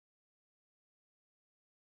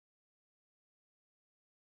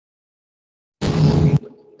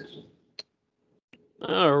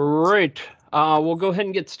All right, we'll go ahead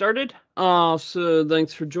and get started. So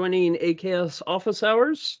thanks for joining AKS Office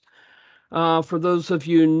Hours. For those of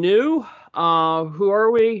you new, who are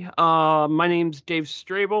we? My name's Dave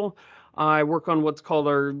Strebel. I work on what's called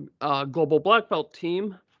our Global Black Belt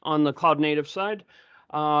team on the cloud native side.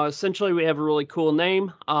 Essentially, we have a really cool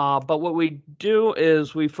name, but what we do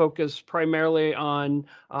is we focus primarily on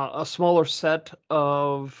a smaller set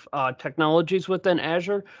of technologies within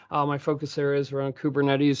Azure. My focus there is around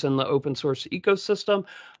Kubernetes and the open source ecosystem.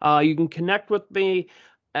 You can connect with me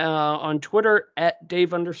on Twitter at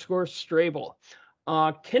Dave_Strebel.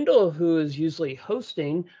 Kendall, who is usually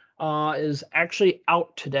hosting, is actually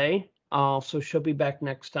out today, so she'll be back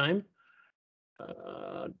next time.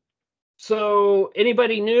 So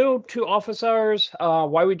anybody new to office hours,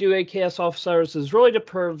 why we do AKS office hours is really to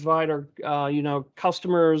provide our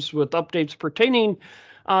customers with updates pertaining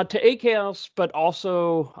to AKS, but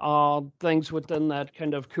also things within that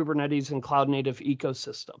kind of Kubernetes and cloud native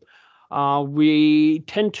ecosystem. We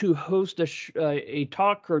tend to host a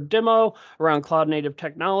talk or demo around cloud native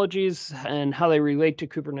technologies and how they relate to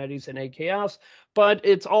Kubernetes and AKS. But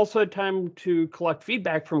it's also a time to collect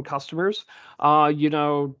feedback from customers.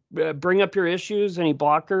 Bring up your issues, any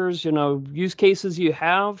blockers, use cases you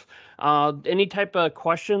have. Any type of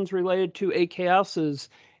questions related to AKS is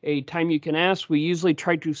a time you can ask. We usually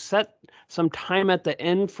try to set some time at the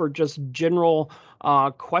end for just general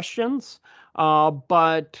questions.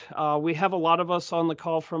 But we have a lot of us on the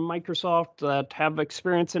call from Microsoft that have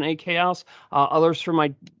experience in AKS, others from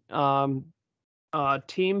my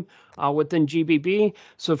team within GBB.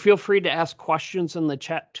 So feel free to ask questions in the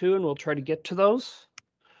chat too, and we'll try to get to those.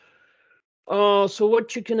 So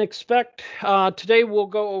what you can expect today, we'll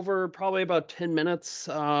go over probably about 10 minutes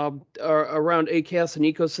around AKS and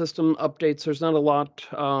ecosystem updates. There's not a lot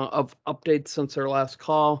of updates since our last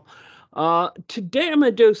call. Today I'm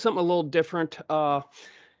going to do something a little different.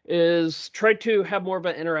 Is try to have more of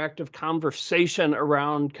an interactive conversation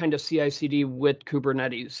around kind of CI/CD with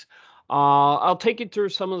Kubernetes. I'll take you through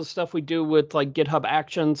some of the stuff we do with like GitHub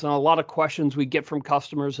Actions and a lot of questions we get from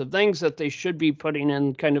customers of things that they should be putting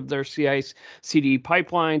in kind of their CI/CD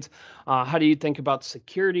pipelines. How do you think about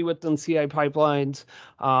security within CI pipelines?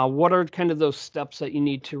 What are kind of those steps that you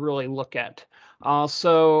need to really look at?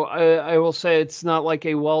 So I will say it's not like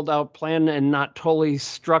a welled out plan and not totally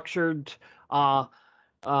structured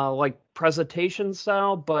like presentation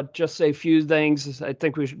style, but just a few things I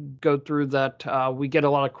think we should go through that we get a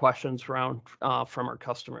lot of questions around from our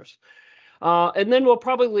customers. And then we'll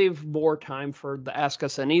probably leave more time for the Ask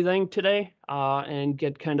Us Anything today and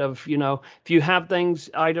get kind of, if you have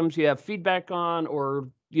items you have feedback on or,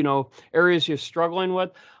 areas you're struggling with.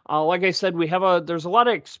 Like I said, there's a lot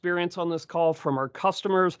of experience on this call from our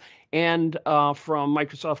customers and from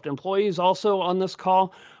Microsoft employees also on this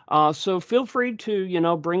call. So feel free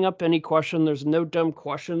to, bring up any question. There's no dumb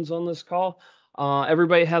questions on this call.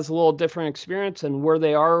 Everybody has a little different experience and where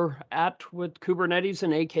they are at with Kubernetes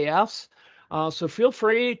and AKS. So feel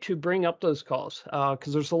free to bring up those calls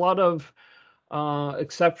because there's a lot of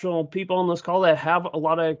exceptional people on this call that have a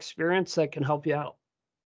lot of experience that can help you out.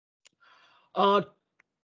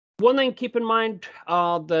 One thing, keep in mind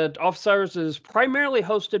that Office Hours is primarily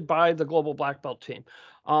hosted by the Global Black Belt team.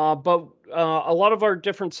 But a lot of our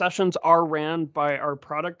different sessions are ran by our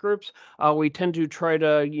product groups. We tend to try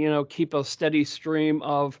to, keep a steady stream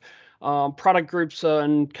of product groups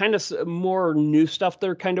and kind of more new stuff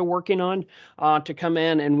they're kind of working on to come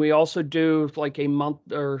in. And we also do like a month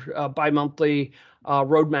or bi-monthly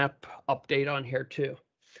roadmap update on here too.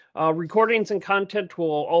 Recordings and content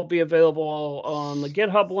will all be available on the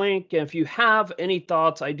GitHub link. And if you have any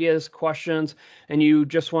thoughts, ideas, questions, and you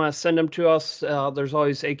just want to send them to us, there's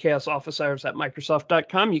always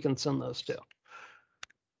aksofficehours@microsoft.com. You can send those to.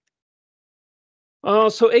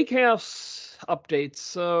 So AKS updates,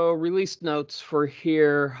 so release notes for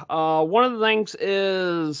here. One of the things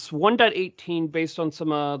is 1.18, based on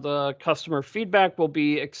some of the customer feedback, will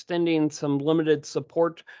be extending some limited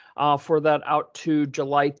support for that out to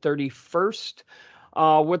July 31st.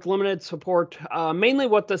 With limited support, mainly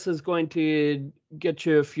what this is going to get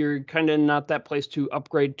you if you're kind of not that place to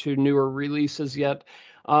upgrade to newer releases yet,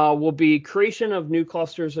 will be creation of new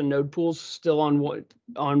clusters and node pools still on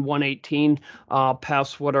 118,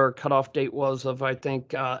 past what our cutoff date was of, I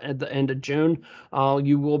think, at the end of June.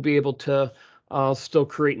 You will be able to still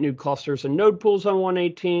create new clusters and node pools on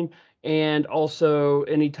 118, and also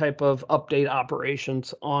any type of update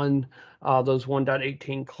operations on those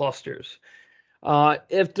 1.18 clusters.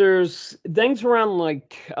 If there's things around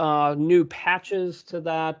like new patches to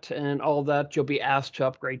that and all that, you'll be asked to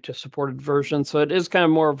upgrade to supported versions. So it is kind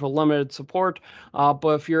of more of a limited support. But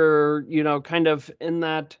if you're, kind of in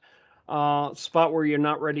that spot where you're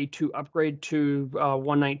not ready to upgrade to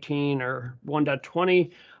 119 or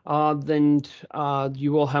 1.20, then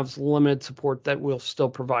you will have limited support that will still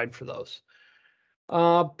provide for those.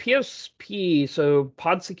 PSP, so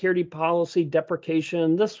pod security policy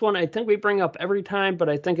deprecation. This one I think we bring up every time, but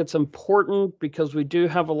I think it's important because we do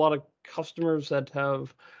have a lot of customers that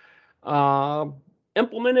have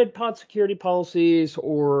implemented pod security policies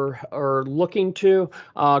or are looking to.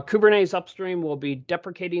 Kubernetes Upstream will be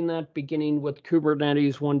deprecating that beginning with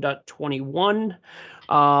Kubernetes 1.21,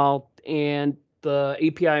 and the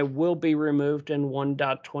API will be removed in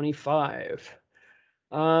 1.25.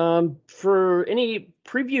 For any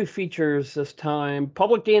preview features this time,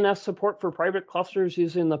 public DNS support for private clusters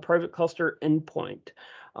using the private cluster endpoint.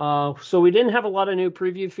 So we didn't have a lot of new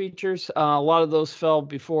preview features. A lot of those fell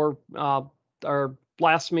before our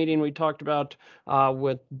last meeting we talked about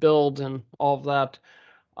with build and all of that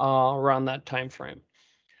around that time frame.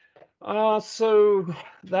 So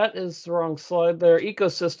that is the wrong slide there.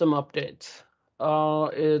 Ecosystem updates.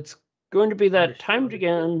 It's going to be that time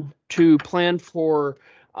again to plan for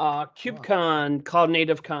KubeCon, Cloud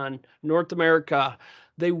Native Con, North America.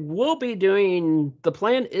 They will be doing, the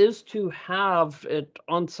plan is to have it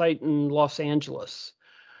on site in Los Angeles.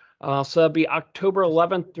 So that'll be October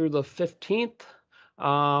 11th through the 15th.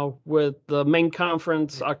 With the main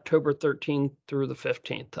conference October 13th through the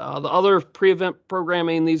 15th. The other pre-event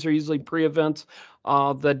programming, these are usually pre-events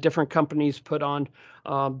that different companies put on.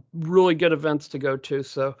 Really good events to go to.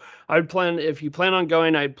 So I'd plan, if you plan on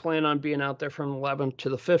going, I'd plan on being out there from the 11th to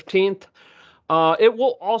the 15th. It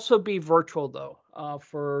will also be virtual though.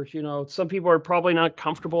 For, some people are probably not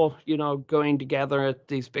comfortable, going together at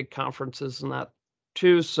these big conferences and that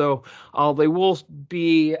too. So they will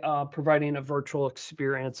be providing a virtual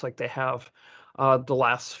experience like they have the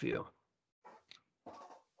last few.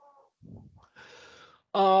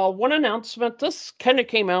 One announcement, this kind of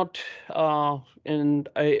came out and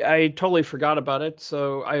I totally forgot about it.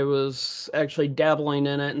 So I was actually dabbling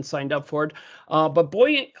in it and signed up for it. But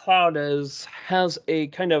Buoyant Cloud has a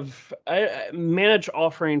kind of managed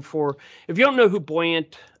offering for, if you don't know who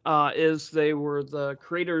Buoyant is, they were the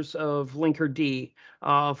creators of Linkerd,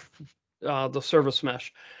 the service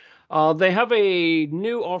mesh. They have a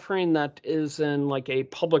new offering that is in like a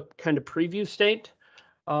public kind of preview state.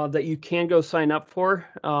 That you can go sign up for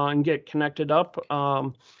and get connected up.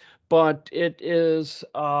 But it is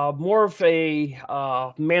more of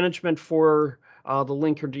a management for the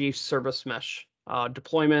Linkerd service mesh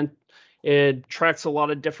deployment. It tracks a lot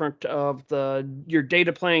of different of your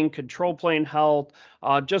data plane, control plane health,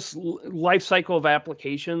 just life cycle of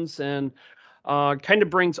applications, and kind of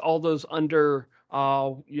brings all those under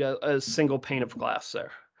a single pane of glass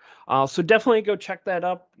there. So definitely go check that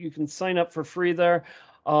up. You can sign up for free there.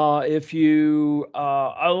 If you,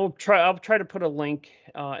 I'll try to put a link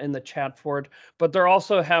in the chat for it. But they're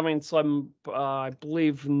also having some, I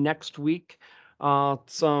believe next week,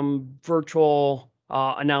 some virtual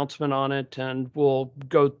announcement on it, and we'll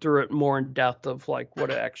go through it more in depth of like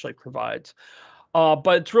what it actually provides. But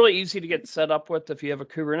it's really easy to get set up with. If you have a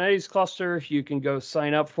Kubernetes cluster, you can go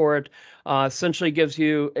sign up for it. Essentially gives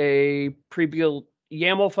you a pre-built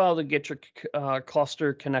YAML file to get your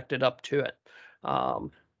cluster connected up to it. So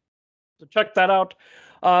check that out.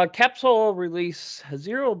 Capsule release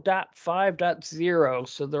 0.5.0.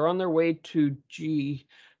 So they're on their way to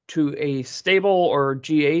a stable or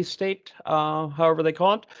GA state, however they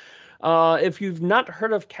call it. If you've not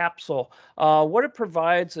heard of Capsule, what it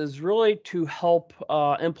provides is really to help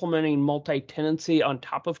implementing multi-tenancy on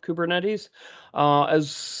top of Kubernetes.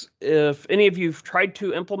 As if any of you've tried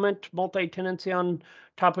to implement multi-tenancy on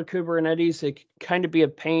top of Kubernetes, it can kind of be a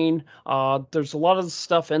pain. There's a lot of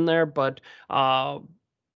stuff in there, but a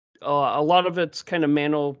lot of it's kind of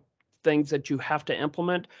manual things that you have to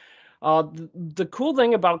implement. The cool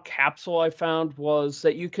thing about Capsule I found was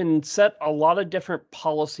that you can set a lot of different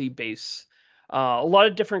policies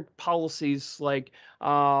like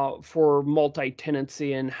for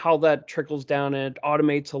multi-tenancy and how that trickles down, and it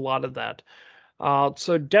automates a lot of that.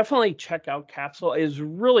 So definitely check out Capsule. It is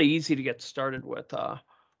really easy to get started with,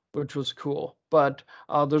 which was cool. But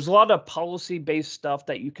there's a lot of policy-based stuff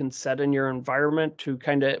that you can set in your environment to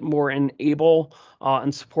kind of more enable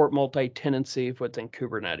and support multi-tenancy within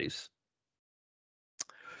Kubernetes.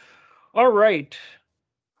 All right.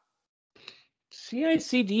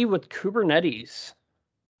 CI/CD with Kubernetes.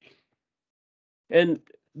 And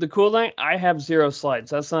the cool thing, I have 0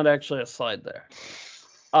 slides. That's not actually a slide there.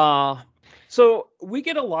 So we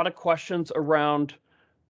get a lot of questions around,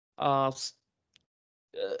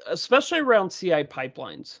 especially around CI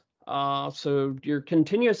pipelines. So your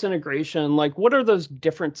continuous integration, like what are those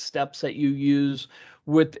different steps that you use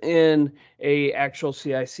within a actual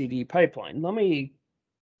CI/CD pipeline? Let me,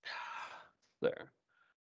 there.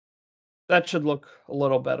 That should look a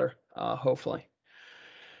little better, hopefully.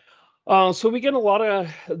 So we get a lot of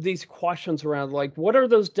these questions around, like, what are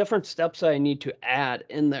those different steps that I need to add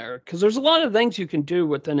in there? Because there's a lot of things you can do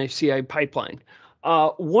within a CI pipeline.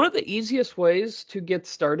 One of the easiest ways to get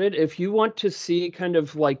started, if you want to see kind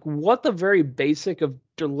of like what the very basic of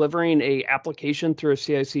delivering a application through a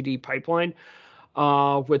CI/CD pipeline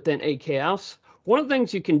within AKS, one of the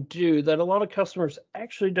things you can do that a lot of customers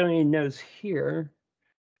actually don't even know is here.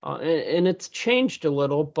 And it's changed a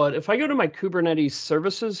little, but if I go to my Kubernetes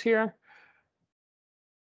services here,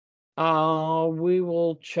 we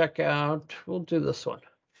will check out, we'll do this one.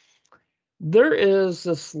 There is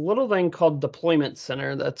this little thing called Deployment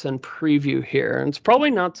Center that's in preview here, and it's probably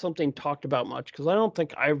not something talked about much because I don't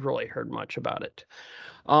think I've really heard much about it.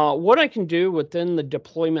 What I can do within the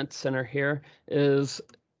Deployment Center here is,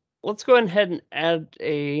 let's go ahead and add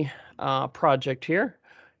a project here.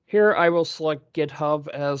 Here I will select GitHub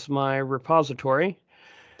as my repository.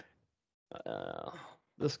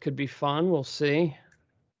 This could be fun, we'll see.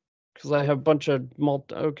 Because I have a bunch of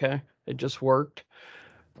okay, it just worked.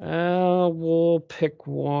 We'll pick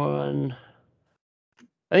one.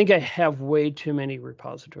 I think I have way too many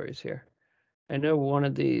repositories here. I know one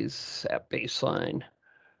of these at baseline.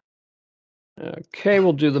 Okay,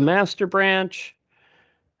 we'll do the master branch.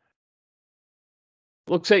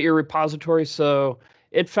 Looks at your repository, so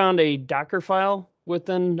it found a Docker file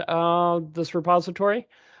within this repository.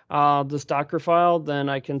 This Docker file, then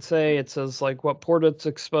I can say, it says like what port it's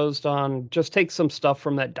exposed on, just take some stuff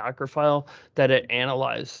from that Docker file that it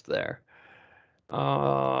analyzed there.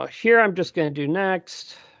 Here I'm just going to do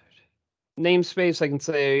next. Namespace, I can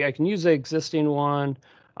say I can use the existing one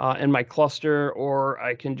in my cluster, or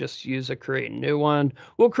I can just use a create new one.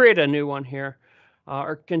 We'll create a new one here.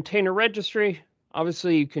 Our container registry,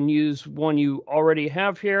 obviously you can use one you already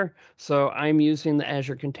have here. So I'm using the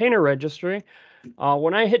Azure Container Registry.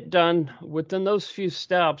 When I hit done, within those few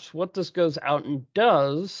steps, what this goes out and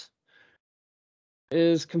does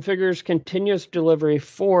is configures continuous delivery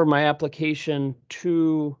for my application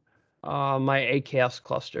to my AKS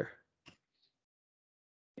cluster.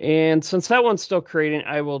 And since that one's still creating,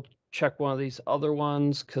 I will check one of these other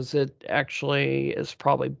ones because it actually is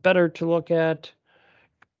probably better to look at.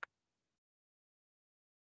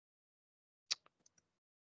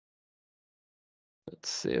 Let's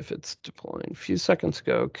see if it's deploying. A few seconds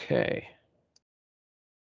ago, okay.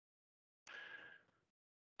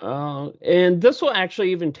 And this will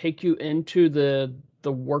actually even take you into the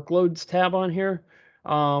workloads tab on here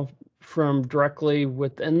from directly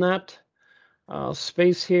within that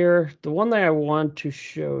space here. The one that I want to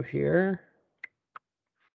show here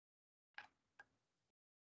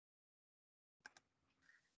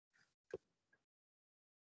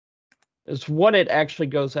is what it actually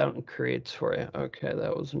goes out and creates for you. Okay,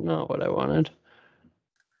 that was not what I wanted.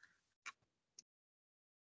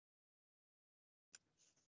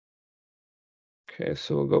 Okay,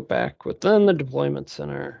 so we'll go back within the deployment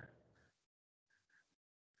center.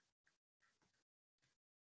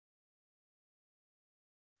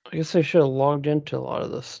 I guess I should have logged into a lot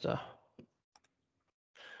of this stuff.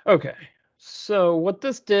 Okay, so what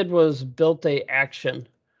this did was built a action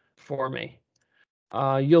for me.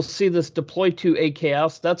 You'll see this deploy to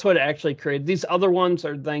AKS. That's what it actually created. These other ones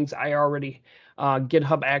are things I already,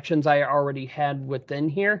 GitHub Actions I already had within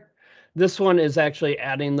here. This one is actually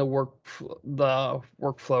adding the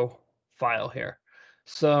workflow file here.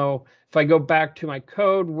 So if I go back to my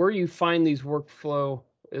code, where you find these workflow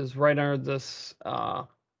is right under this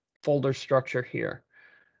folder structure here.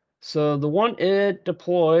 So the one it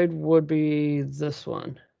deployed would be this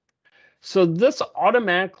one. So this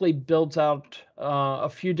automatically builds out a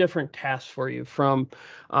few different tasks for you, from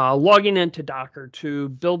logging into Docker to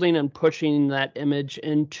building and pushing that image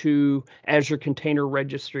into Azure Container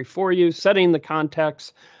Registry for you, setting the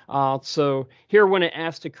context. So here, when it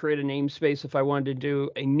asks to create a namespace, if I wanted to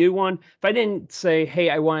do a new one, if I didn't say,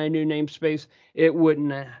 hey, I want a new namespace, it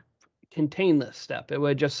wouldn't contain this step. It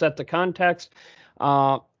would just set the context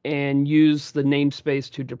and use the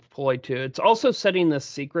namespace to deploy to. It's also setting this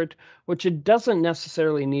secret, which it doesn't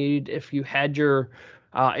necessarily need if you had your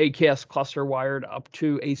AKS cluster wired up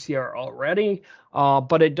to ACR already,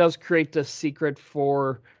 but it does create this secret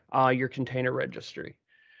for your container registry.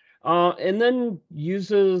 And then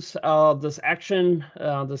uses this action,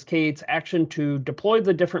 this K8's action to deploy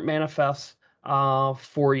the different manifests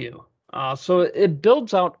for you. So it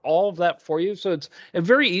builds out all of that for you. So it's a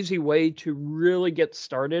very easy way to really get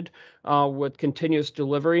started with continuous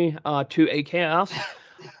delivery to AKS.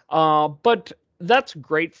 But that's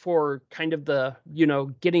great for kind of the,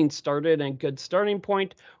 getting started and good starting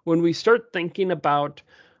point. When we start thinking about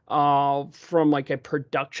from like a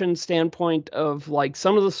production standpoint of like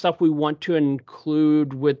some of the stuff we want to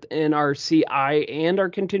include within our CI and our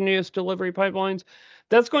continuous delivery pipelines,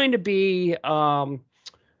 that's going to be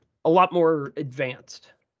a lot more advanced.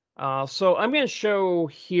 So I'm going to show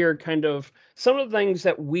here kind of some of the things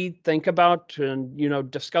that we think about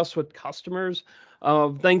and, discuss with customers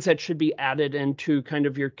of things that should be added into kind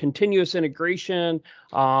of your continuous integration,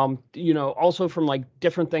 also from like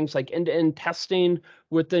different things like end-to-end testing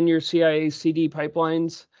within your CI/CD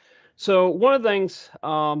pipelines. So one of the things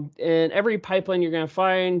in every pipeline you're going to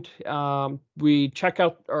find, we check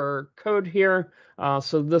out our code here.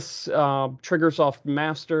 So this triggers off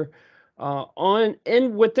master.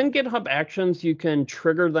 Within GitHub Actions, you can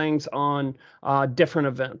trigger things on different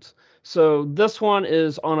events. So this one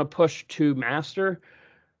is on a push to master.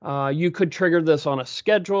 You could trigger this on a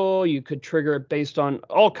schedule. You could trigger it based on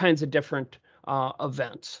all kinds of different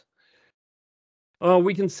events.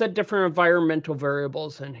 We can set different environmental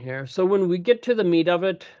variables in here. So when we get to the meat of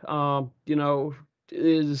it,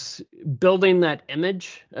 is building that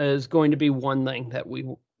image is going to be one thing that we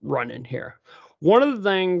run in here. One of the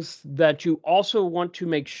things that you also want to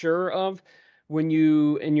make sure of when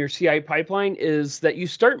you in your CI pipeline is that you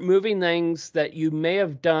start moving things that you may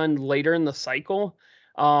have done later in the cycle.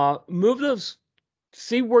 Move those.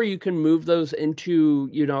 See where you can move those into,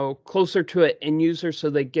 closer to an end user so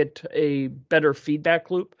they get a better feedback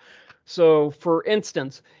loop. So for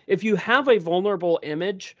instance, if you have a vulnerable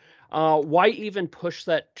image, why even push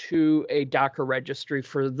that to a Docker registry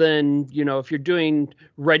for then, if you're doing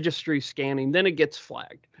registry scanning, then it gets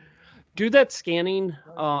flagged. Do that scanning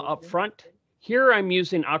up front. Here I'm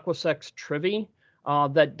using Aquasex Trivy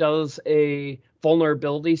that does a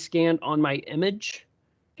vulnerability scan on my image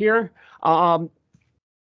here.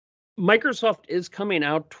 Microsoft is coming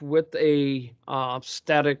out with a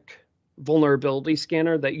static vulnerability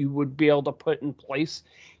scanner that you would be able to put in place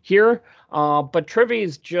here. But Trivy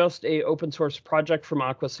is just a open source project from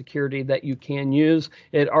Aqua Security that you can use.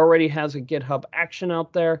 It already has a GitHub action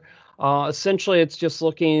out there. Essentially, it's just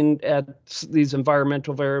looking at these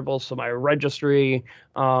environmental variables, so my registry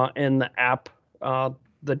and the app,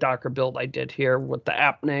 the Docker build I did here with the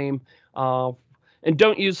app name. And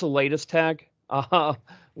don't use the latest tag.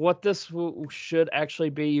 What this should actually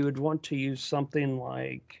be, you would want to use something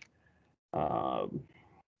like the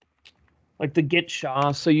git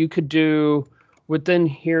SHA. So you could do within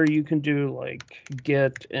here, you can do like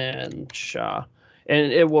git and SHA,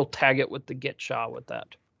 and it will tag it with the git SHA with that.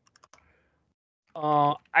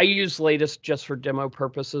 I use latest just for demo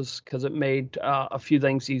purposes because it made a few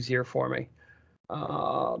things easier for me.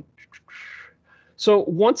 So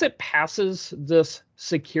once it passes this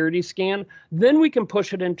security scan, then we can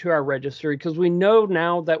push it into our registry because we know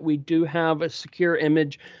now that we do have a secure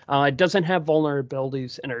image. It doesn't have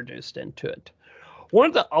vulnerabilities introduced into it. One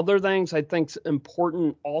of the other things I think is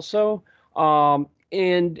important also,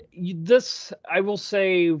 and this, I will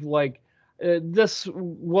say, like, this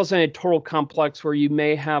wasn't a total complex where you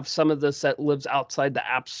may have some of this that lives outside the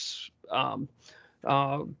app's,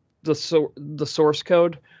 the source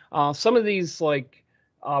code. Some of these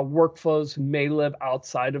workflows may live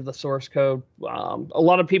outside of the source code. A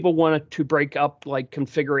lot of people wanted to break up like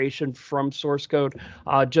configuration from source code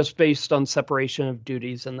just based on separation of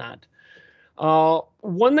duties and that.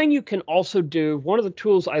 One thing you can also do, one of the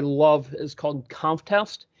tools I love is called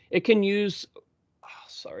ConfTest. It can use,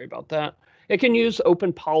 sorry about that. It can use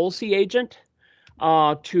Open Policy Agent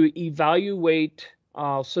to evaluate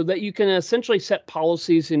so that you can essentially set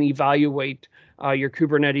policies and evaluate your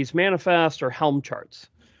Kubernetes manifest or Helm charts.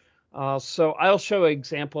 So I'll show an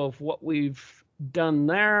example of what we've done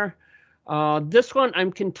there. This one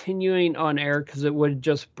I'm continuing on air because it would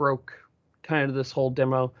just broke kind of this whole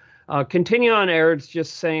demo. Continue on air, it's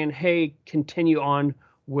just saying, hey, continue on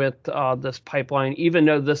with this pipeline, even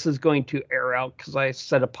though this is going to error out because I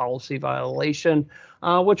set a policy violation,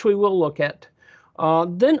 which we will look at.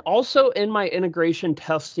 Then also in my integration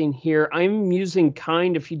testing here, I'm using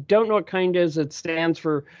Kind. If you don't know what Kind is, it stands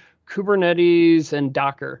for Kubernetes and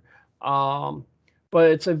Docker.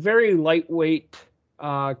 But it's a very lightweight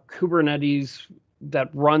Kubernetes that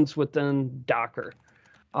runs within Docker.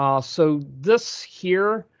 So this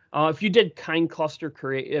here, If you did kind cluster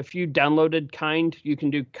create, if you downloaded kind, you can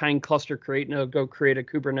do kind cluster create, and it'll go create a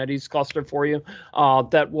Kubernetes cluster for you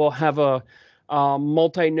that will have a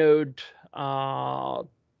multi-node.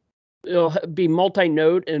 It'll be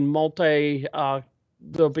multi-node and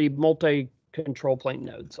there'll be multi-control plane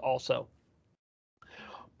nodes also.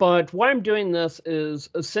 But why I'm doing this is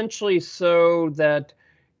essentially so that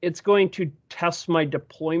it's going to test my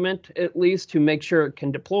deployment, at least to make sure it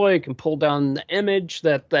can deploy, it can pull down the image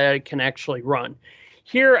that it can actually run.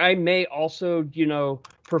 Here, I may also,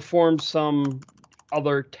 perform some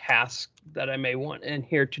other tasks that I may want in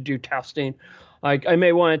here to do testing. Like I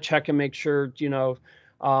may want to check and make sure,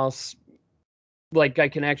 like I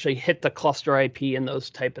can actually hit the cluster IP and those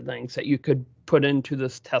type of things that you could put into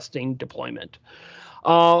this testing deployment.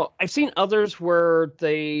 I've seen others where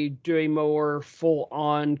they do a more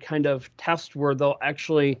full-on kind of test where they'll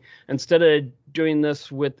actually, instead of doing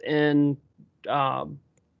this within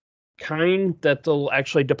kind, that they'll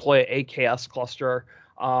actually deploy an AKS cluster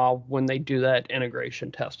when they do that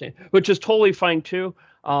integration testing, which is totally fine too.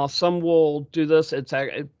 Some will do this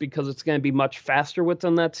because it's going to be much faster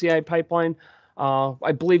within that CI pipeline.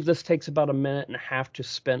 I believe this takes about 1.5 minutes to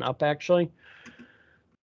spin up, actually.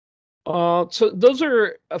 So those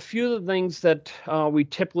are a few of the things that we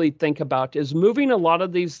typically think about, is moving a lot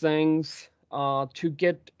of these things to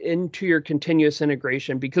get into your continuous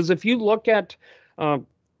integration. Because if you look at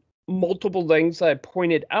multiple things that I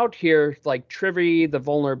pointed out here, like Trivy, the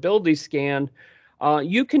vulnerability scan,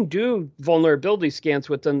 you can do vulnerability scans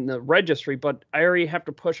within the registry, but I already have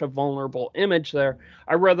to push a vulnerable image there.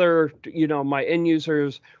 I rather, my end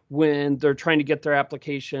users, when they're trying to get their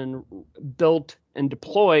application built and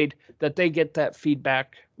deployed, that they get that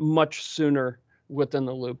feedback much sooner within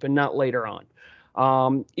the loop and not later on.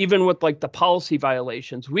 Even with like the policy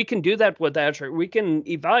violations, we can do that with Azure. We can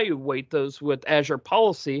evaluate those with Azure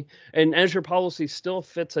policy, and Azure policy still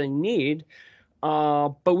fits a need.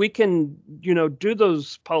 But we can, do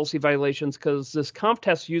those policy violations because this conf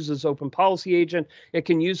test uses Open Policy Agent. It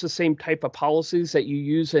can use the same type of policies that you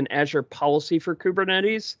use in Azure Policy for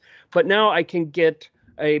Kubernetes. But now I can get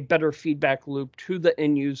a better feedback loop to the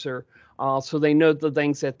end user so they know the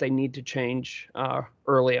things that they need to change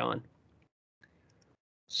early on.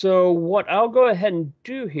 So what I'll go ahead and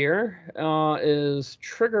do here is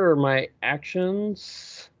trigger my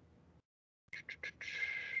actions.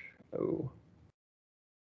 Oh,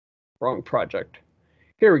 wrong project.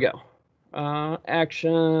 Here we go.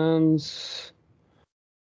 Actions.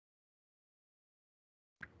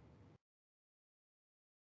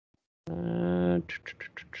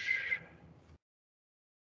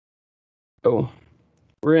 Oh,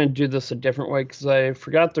 we're going to do this a different way because I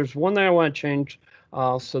forgot there's one that I want to change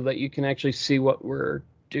so that you can actually see what we're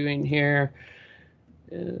doing here.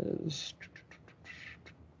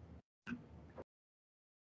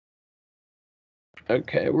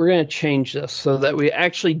 Okay, we're going to change this so that we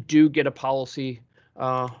actually do get a policy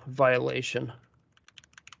violation.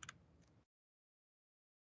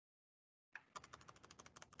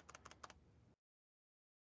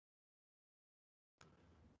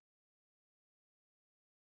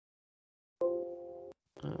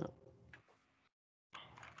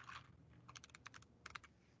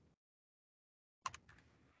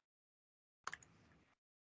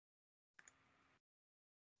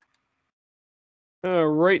 All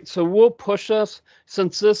right, so we'll push this.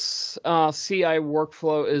 Since this CI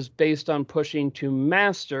workflow is based on pushing to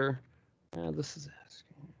master, this is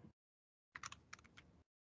asking.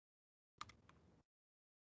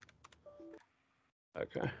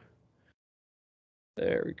 Okay.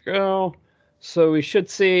 There we go. So we should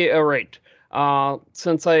see, all right.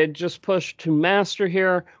 Since I had just pushed to master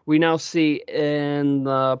here, we now see in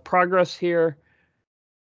the progress here,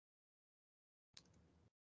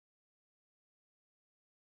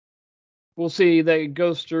 we'll see that it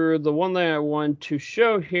goes through. The one thing I want to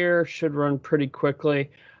show here should run pretty quickly.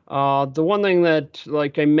 The one thing that,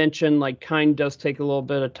 like I mentioned, like kind does take a little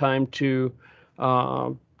bit of time to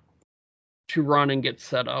run and get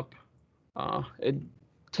set up. It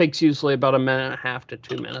takes usually about 1.5 minutes to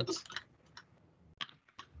 2 minutes.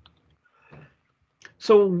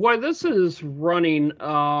 So while this is running,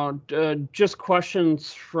 just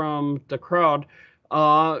questions from the crowd.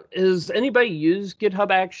 Has anybody used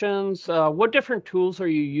GitHub Actions? What different tools are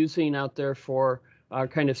you using out there for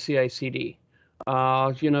kind of CI/CD?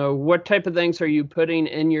 What type of things are you putting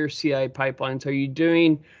in your CI pipelines? Are you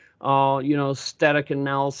doing, static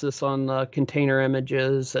analysis on the container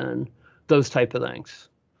images and those type of things?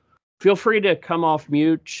 Feel free to come off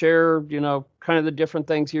mute, share, kind of the different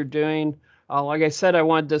things you're doing. Like I said, I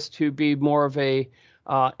wanted this to be more of a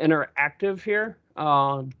interactive here.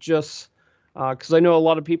 just because I know a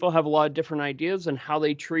lot of people have a lot of different ideas and how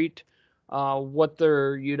they treat what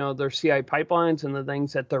their CI pipelines and the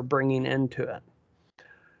things that they're bringing into it.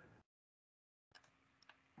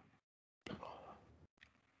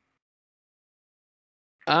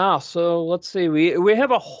 So let's see. We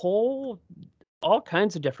have all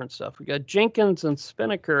kinds of different stuff. We got Jenkins and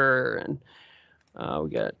Spinnaker, and we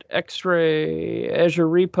got X-Ray, Azure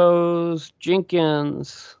Repos,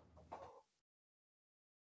 Jenkins.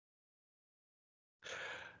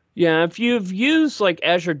 Yeah, if you've used like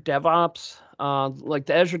Azure DevOps, like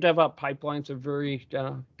the Azure DevOps pipelines are very,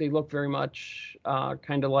 they look very much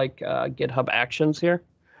kind of like GitHub Actions here.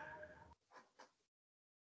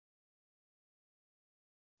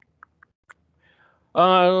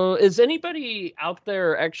 Is anybody out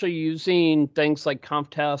there actually using things like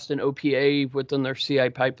CompTest and OPA within their CI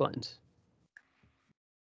pipelines?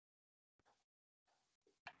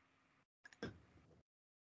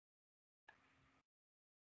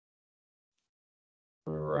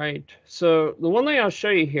 All right. So the one thing I'll show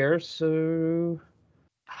you here. So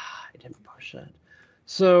I didn't push that.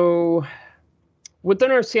 So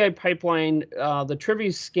within our CI pipeline, the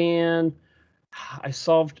Trivy scan. I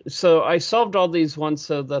solved all these ones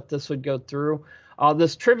so that this would go through.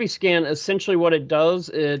 This Trivy scan, essentially what it does,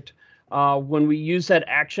 when we use that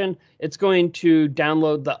action, it's going to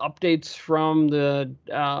download the updates from the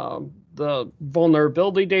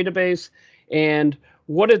vulnerability database. And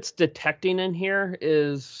what it's detecting in here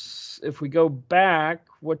is, if we go back,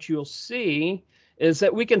 what you'll see is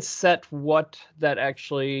that we can set what that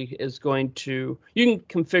actually is going to. You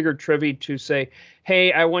can configure Trivy to say,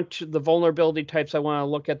 hey, I want to, the vulnerability types, I want to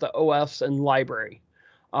look at the OS and library.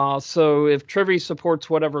 So if Trivy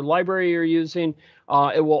supports whatever library you're using,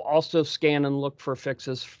 it will also scan and look for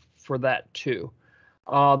fixes for that too.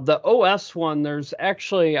 The OS one, there's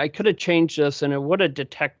actually, I could have changed this and it would have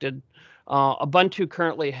detected, Ubuntu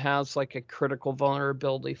currently has like a critical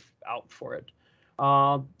vulnerability out for it.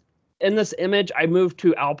 In this image, I moved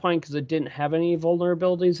to Alpine because it didn't have any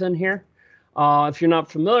vulnerabilities in here. If you're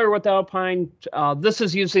not familiar with Alpine, this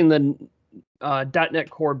is using the .NET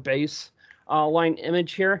Core base line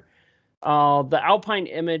image here. The Alpine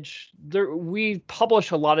image, we publish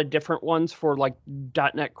a lot of different ones for like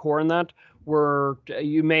 .NET Core and that, where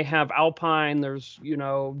you may have Alpine, there's,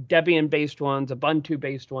 Debian-based ones,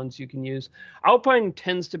 Ubuntu-based ones you can use. Alpine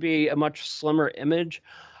tends to be a much slimmer image.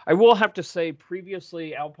 I will have to say,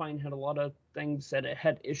 previously, Alpine had a lot of things that it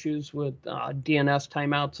had issues with DNS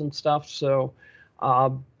timeouts and stuff, so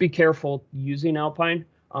be careful using Alpine.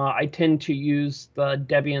 I tend to use the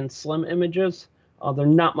Debian Slim images. They're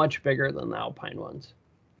not much bigger than the Alpine ones.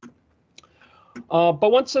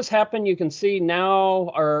 But once this happened, you can see now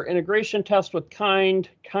our integration test with Kind.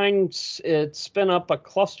 It spin up a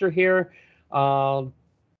cluster here. So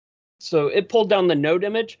it pulled down the node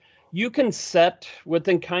image. You can set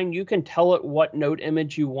within Kind, you can tell it what node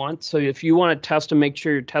image you want. So if you want to test and make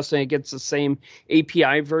sure you're testing against the same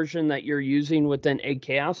API version that you're using within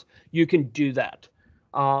AKS, you can do that.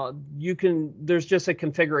 There's just a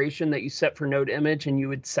configuration that you set for node image, and you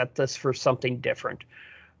would set this for something different.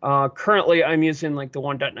 Currently, I'm using like the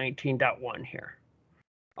 1.19.1 here.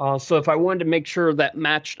 So if I wanted to make sure that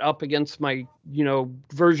matched up against my,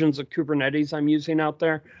 versions of Kubernetes I'm using out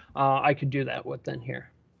there, I could do that within here.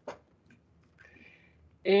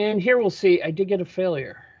 And here we'll see, I did get a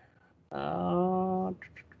failure. I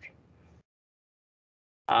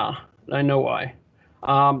know why.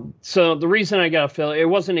 So the reason I got a failure, it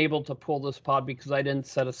wasn't able to pull this pod because I didn't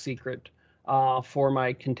set a secret for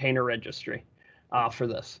my container registry for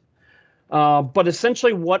this. But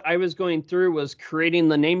essentially what I was going through was creating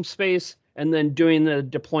the namespace and then doing the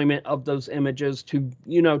deployment of those images to,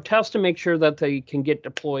 test to make sure that they can get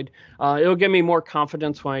deployed. It'll give me more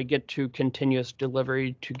confidence when I get to continuous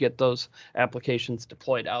delivery to get those applications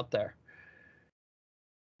deployed out there.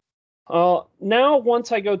 Now,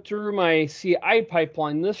 once I go through my CI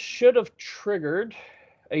pipeline, this should have triggered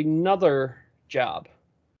another job.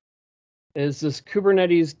 Is this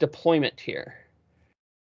Kubernetes deployment here.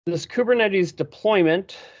 This Kubernetes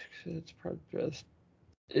deployment, its progress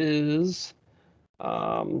is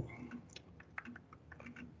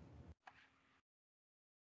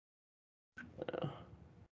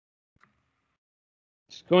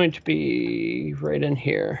it's going to be right in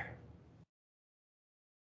here.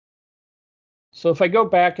 So if I go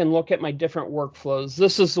back and look at my different workflows,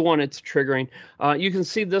 this is the one it's triggering. You can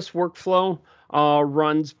see this workflow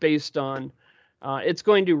runs based on, it's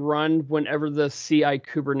going to run whenever the CI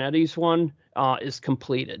Kubernetes one is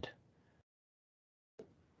completed.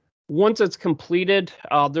 Once it's completed,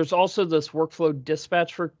 there's also this workflow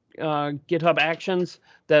dispatch for GitHub Actions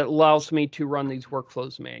that allows me to run these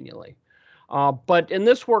workflows manually. But in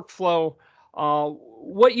this workflow,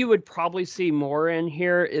 what you would probably see more in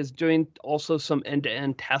here is doing also some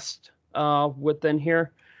end-to-end test within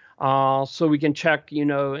here. So we can check,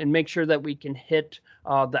 and make sure that we can hit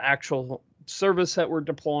the actual service that we're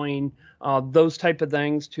deploying, those type of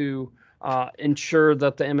things to ensure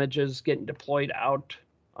that the image is getting deployed out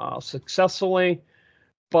successfully.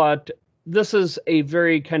 But this is a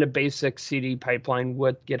very kind of basic CD pipeline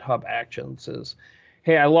with GitHub Actions. Is,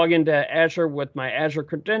 hey, I log into Azure with my Azure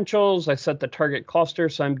credentials. I set the target cluster,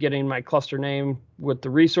 so I'm getting my cluster name with the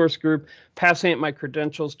resource group, passing it my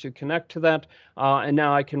credentials to connect to that, and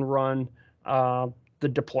now I can run the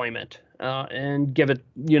deployment and give it,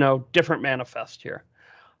 different manifest here.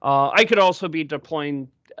 I could also be deploying,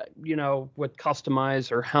 with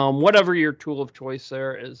Customize or Helm, whatever your tool of choice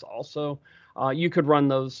there is also. You could run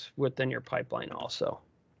those within your pipeline also.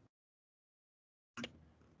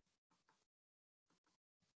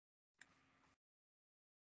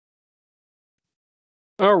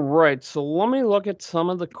 All right, so let me look at some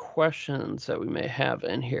of the questions that we may have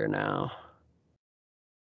in here now.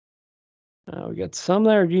 We got some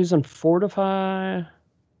that are using Fortify.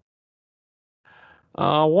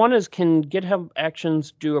 One is, can GitHub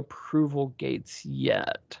Actions do approval gates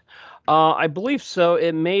yet? I believe so.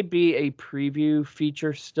 It may be a preview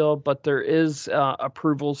feature still, but there is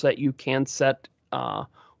approvals that you can set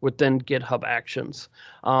within GitHub Actions.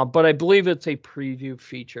 But I believe it's a preview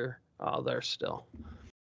feature there still.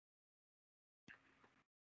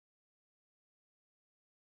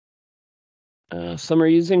 Some are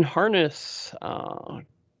using Harness.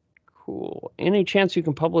 Cool. Any chance you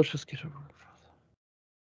can publish this GitHub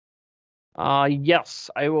workflow? Yes,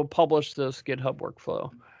 I will publish this GitHub workflow.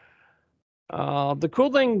 The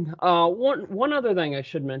cool thing, one other thing I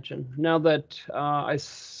should mention, now that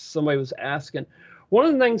somebody was asking, one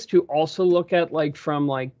of the things to also look at, like from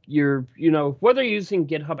like your, whether you're using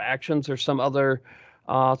GitHub Actions or some other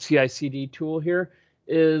CI/CD tool here,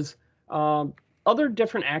 is other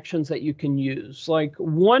different actions that you can use. Like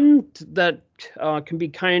one that can be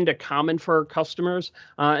kind of common for our customers,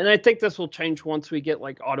 and I think this will change once we get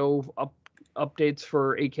like auto updates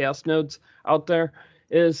for AKS nodes out there,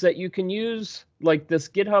 is that you can use like this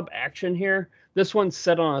GitHub action here. This one's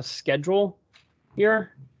set on a schedule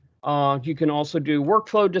here. You can also do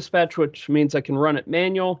workflow dispatch, which means I can run it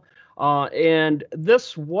manual. And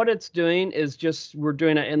this, what it's doing is just, we're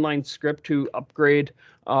doing an inline script to upgrade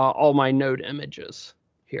all my node images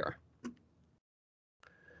here.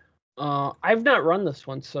 I've not run this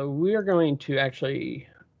one, so we are going to actually,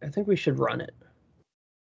 I think we should run it.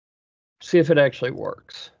 See if it actually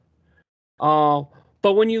works.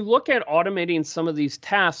 But when you look at automating some of these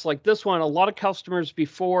tasks, like this one, a lot of customers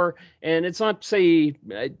before, and it's not to say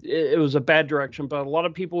it was a bad direction, but a lot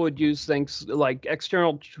of people would use things like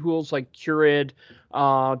external tools like Curid,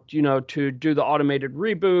 to do the automated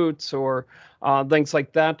reboots or things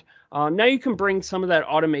like that. Now you can bring some of that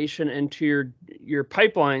automation into your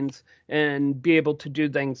pipelines and be able to do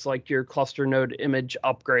things like your cluster node image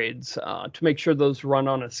upgrades to make sure those run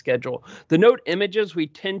on a schedule. The node images, we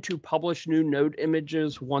tend to publish new node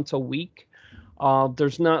images once a week.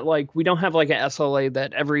 There's not like, we don't have like an SLA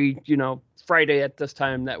that every, Friday at this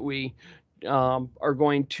time that we are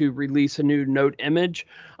going to release a new node image,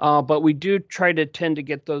 but we do try to tend to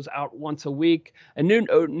get those out once a week. A new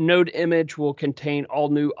node image will contain all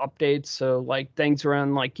new updates, so like things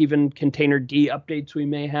around like even container D updates we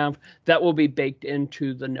may have, that will be baked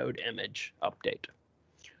into the node image update.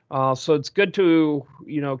 So it's good to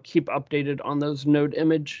keep updated on those node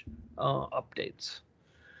image updates.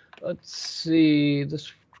 Let's see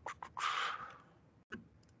this.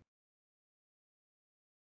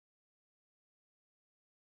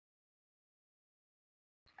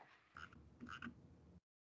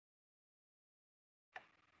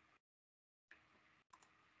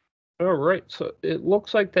 All right, so it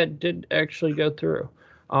looks like that did actually go through.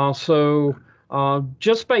 So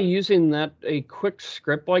just by using a quick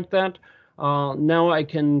script like that, now I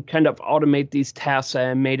can kind of automate these tasks that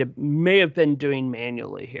I may have been doing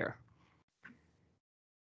manually here.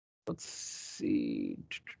 Let's see.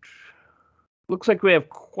 Looks like we have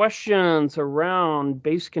questions around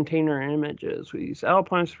base container images. We use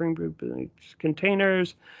Alpine, Spring Boot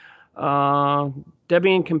containers.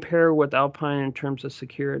 Debian compare with Alpine in terms of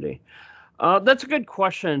security. That's a good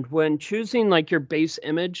question. When choosing like your base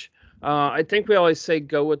image, I think we always say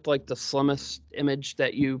go with like the slimmest image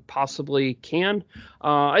that you possibly can.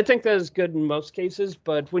 I think that is good in most cases,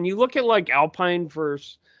 but when you look at like Alpine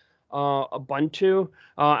versus Ubuntu,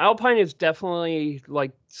 Alpine is definitely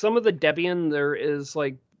like some of the Debian. There is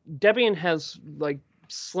like Debian has like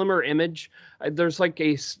slimmer image. There's like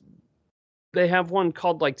they have one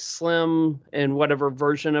called like Slim and whatever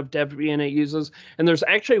version of Debian it uses. And there's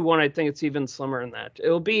actually one, I think it's even slimmer than that.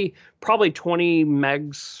 It'll be probably 20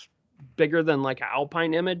 megs bigger than like an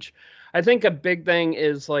Alpine image. I think a big thing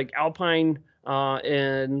is like Alpine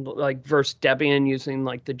and like versus Debian using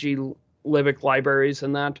like the glibc libraries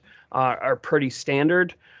and that are pretty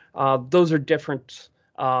standard. Those are different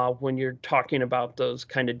when you're talking about those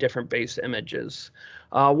kind of different base images.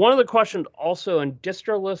 One of the questions also in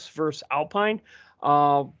distro lists versus Alpine,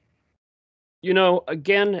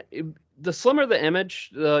 again, the slimmer the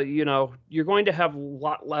image, you're going to have a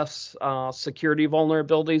lot less security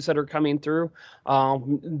vulnerabilities that are coming through.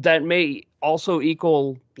 That may also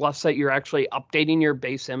equal less that you're actually updating your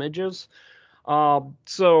base images.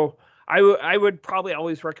 So I would probably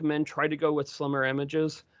always recommend try to go with slimmer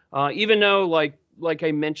images, even though like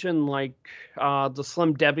I mentioned, the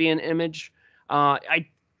Slim Debian image, I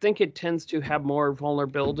think it tends to have more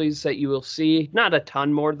vulnerabilities that you will see, not a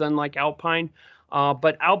ton more than like Alpine,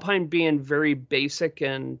 but Alpine being very basic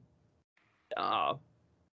and,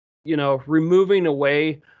 removing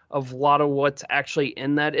away of a lot of what's actually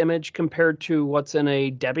in that image compared to what's in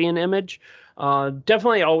a Debian image.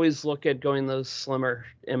 Definitely always look at going those slimmer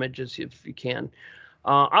images if you can.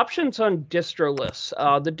 Options on distro lists.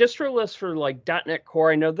 The distro list for like .NET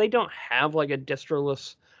Core, I know they don't have like a distro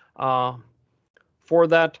list for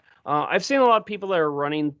that. I've seen a lot of people that are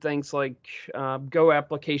running things like Go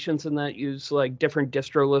applications and that use like different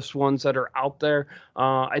distro list ones that are out there.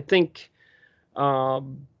 I think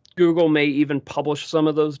Google may even publish some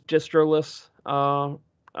of those distro lists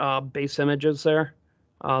base images there.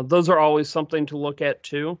 Those are always something to look at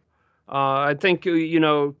too. I think,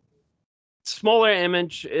 smaller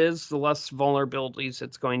image is the less vulnerabilities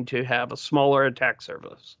it's going to have, a smaller attack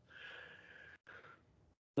surface.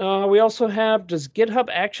 We also have, does GitHub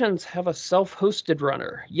Actions have a self-hosted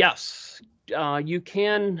runner? Yes, you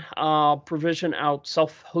can provision out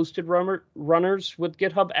self-hosted runners with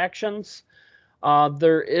GitHub Actions.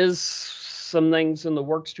 There is some things in the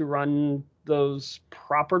works to run those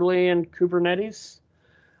properly in Kubernetes.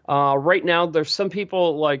 Right now, there's some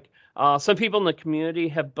people some people in the community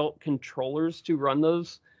have built controllers to run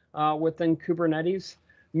those within Kubernetes,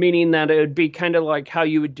 meaning that it would be kind of like how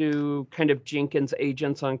you would do kind of Jenkins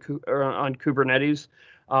agents on Kubernetes,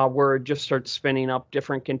 where it just starts spinning up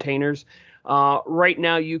different containers. Right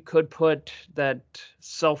now, you could put that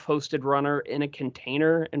self-hosted runner in a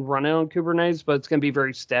container and run it on Kubernetes, but it's going to be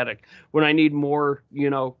very static. When I need more,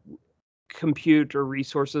 compute or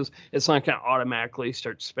resources, it's not going to automatically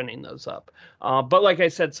start spinning those up. But like I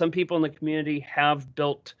said, some people in the community have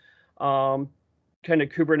built kind of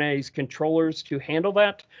Kubernetes controllers to handle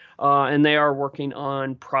that, and they are working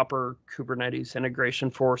on proper Kubernetes integration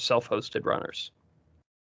for self-hosted runners.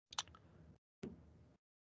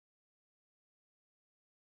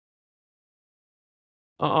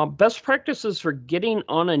 Best practices for getting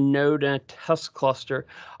on a node in a test cluster.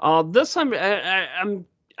 This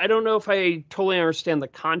I don't know if I totally understand the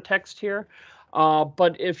context here,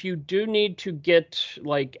 but if you do need to get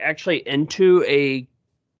actually into a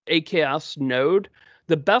AKS node,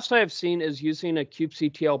 the best I have seen is using a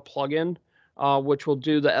kubectl plugin, which will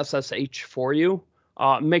do the SSH for you.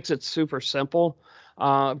 It makes it super simple.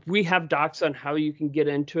 We have docs on how you can get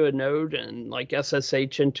into a node and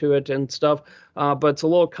SSH into it and stuff, but it's a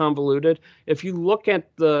little convoluted. If you look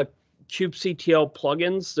at the kubectl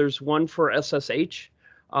plugins, there's one for SSH.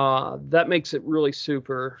 That makes it really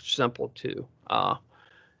super simple to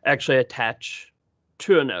actually attach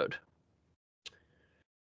to a node.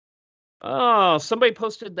 Somebody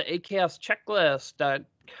posted the AKS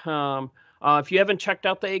checklist.com. If you haven't checked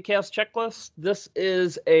out the AKS checklist, this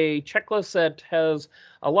is a checklist that has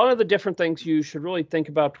a lot of the different things you should really think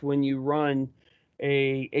about when you run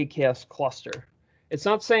a AKS cluster. It's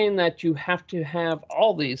not saying that you have to have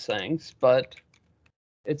all these things, but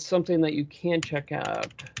it's something that you can check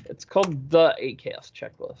out. It's called the AKS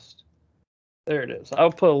checklist. There it is.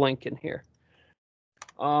 I'll put a link in here.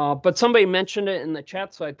 But somebody mentioned it in the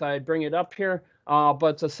chat, so I thought I'd bring it up here. But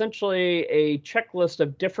it's essentially a checklist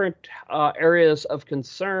of different areas of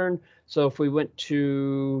concern. So if we went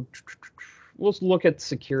to, let's look at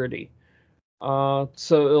security. So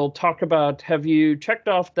it'll talk about, have you checked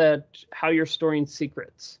off that how you're storing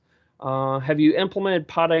secrets? Have you implemented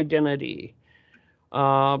pod identity?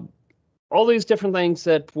 All these different things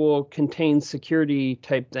that will contain security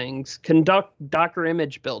type things. Conduct Docker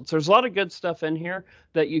image builds. There's a lot of good stuff in here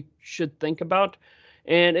that you should think about.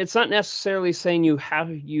 And it's not necessarily saying you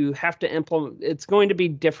have to implement. It's going to be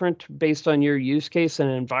different based on your use case and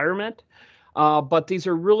environment. But these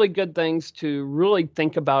are really good things to really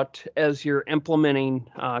think about as you're implementing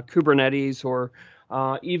Kubernetes, or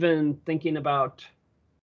even thinking about,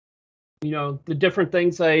 the different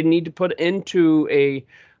things I need to put into a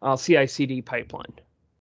CI/CD pipeline.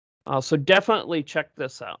 So definitely check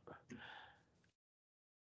this out.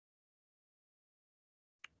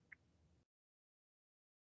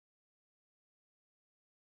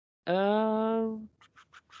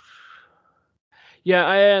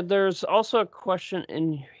 Yeah, there's also a question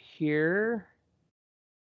in here.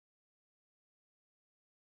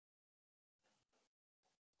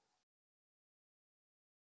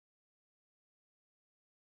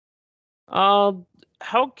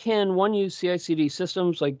 How can one use CI/CD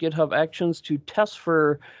systems like GitHub Actions to test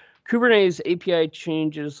for Kubernetes API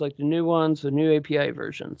changes, like the new ones, the new API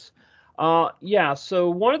versions? Yeah, so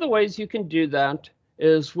one of the ways you can do that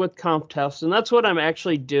is with conf tests, and that's what I'm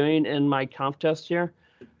actually doing in my conf test here.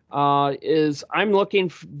 Is I'm looking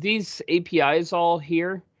for these APIs all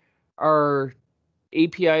here are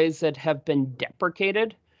APIs that have been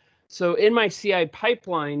deprecated. So in my CI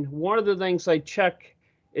pipeline, one of the things I check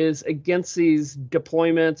is against these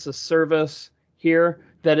deployments, a service here,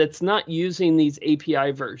 that it's not using these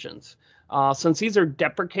API versions. Since these are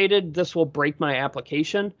deprecated, this will break my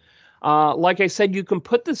application. Like I said, you can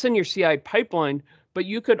put this in your CI pipeline, but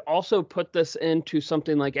you could also put this into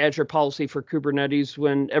something like Azure Policy for Kubernetes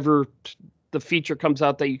whenever the feature comes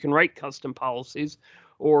out that you can write custom policies,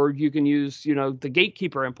 or you can use, the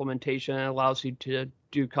Gatekeeper implementation that allows you to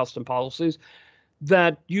do custom policies,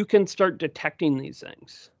 that you can start detecting these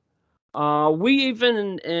things. We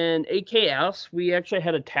even in AKS, we actually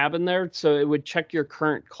had a tab in there, so it would check your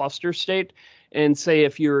current cluster state and say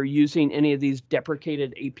if you're using any of these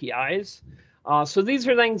deprecated APIs. So these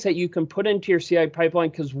are things that you can put into your CI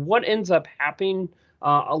pipeline, because what ends up happening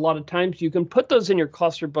a lot of times, you can put those in your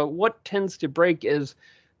cluster, but what tends to break is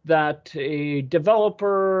that a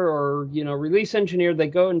developer or release engineer, they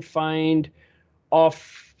go and find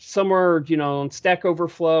off somewhere, on Stack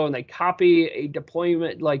Overflow, and they copy a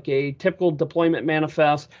deployment, like a typical deployment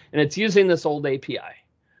manifest, and it's using this old API.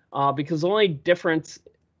 Because the only difference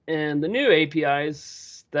in the new API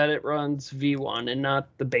is that it runs V1 and not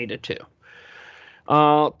the beta 2.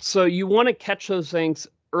 So you want to catch those things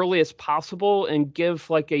early as possible and give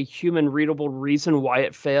like a human readable reason why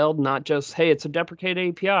it failed, not just, hey, it's a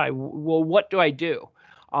deprecated API. Well, what do I do?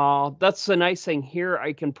 That's the nice thing here.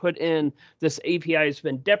 I can put in this API has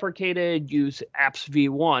been deprecated, use apps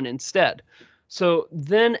v1 instead. So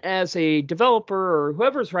then as a developer or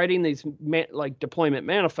whoever's writing these like deployment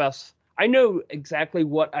manifests, I know exactly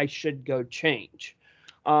what I should go change.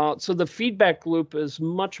 So the feedback loop is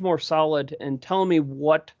much more solid and telling me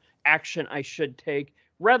what action I should take,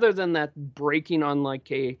 rather than that breaking on like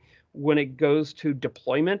when it goes to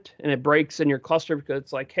deployment and it breaks in your cluster because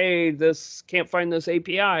it's like, hey, this can't find this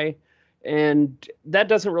API. And that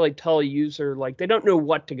doesn't really tell a user, like they don't know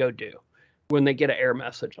what to go do when they get an error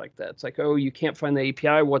message like that. It's like, oh, you can't find the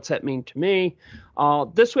API. What's that mean to me?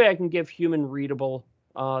 This way I can give human readable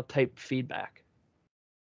type feedback.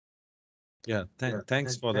 Yeah,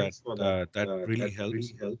 thanks for that. That really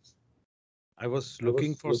helps. I was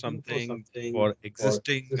looking for something for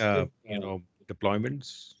existing,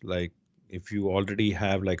 deployments. Like if you already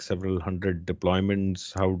have like several hundred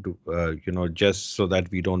deployments, how to, just so that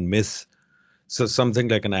we don't miss. So something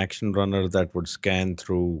like an action runner that would scan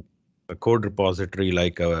through a code repository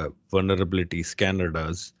like a vulnerability scanner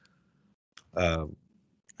does, uh,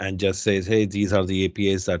 and just says, hey, these are the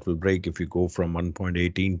APIs that will break if you go from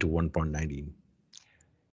 1.18 to 1.19.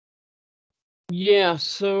 Yeah,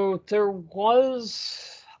 so there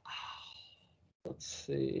was, let's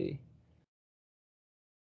see,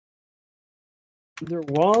 there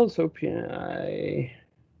was OPI.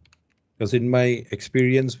 Because in my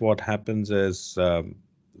experience, what happens is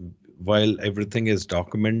while everything is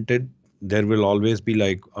documented, there will always be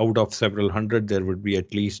like out of several hundred, there would be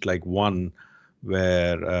at least like one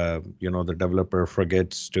where the developer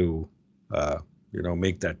forgets to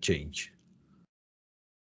make that change.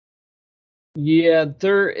 Yeah,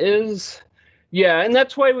 there is. Yeah, and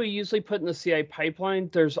that's why we usually put in the CI pipeline.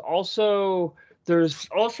 There's also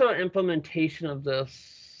implementation of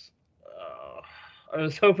this. I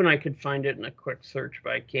was hoping I could find it in a quick search,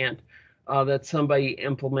 but I can't. That somebody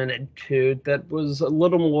implemented too. That was a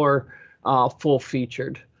little more full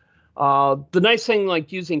featured. The nice thing,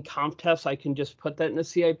 like using conf tests, I can just put that in the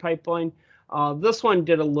CI pipeline. This one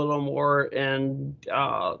did a little more in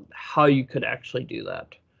how you could actually do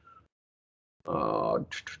that.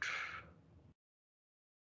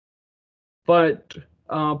 But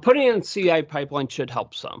putting in CI pipeline should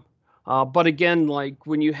help some. But again, like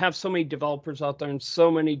when you have so many developers out there and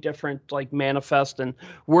so many different like manifests and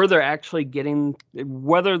where they're actually getting,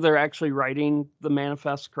 whether they're actually writing the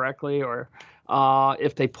manifest correctly or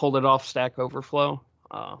if they pulled it off Stack Overflow,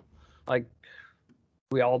 like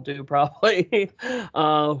we all do probably.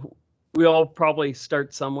 We all probably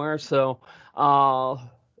start somewhere. So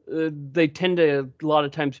they tend to a lot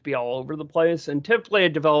of times be all over the place. And typically a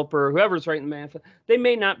developer, whoever's writing the manifest, they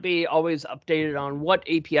may not be always updated on what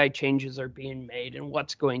API changes are being made and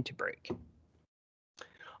what's going to break.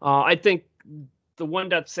 I think the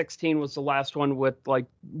 1.16 was the last one with like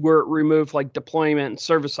where it removed like deployment and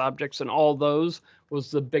service objects and all those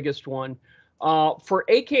was the biggest one. For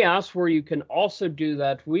AKS, where you can also do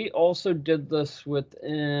that, we also did this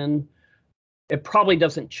within, it probably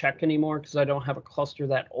doesn't check anymore because I don't have a cluster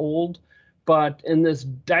that old, but in this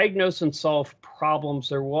diagnose and solve problems,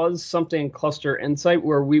 there was something in Cluster Insight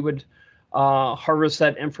where we would harvest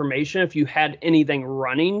that information if you had anything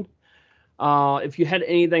running. If you had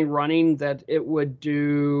anything running that it would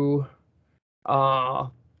do,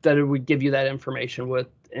 that it would give you that information with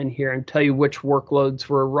in here and tell you which workloads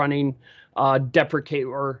were running deprecate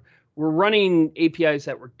or were running APIs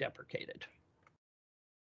that were deprecated.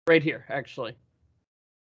 Right here, actually.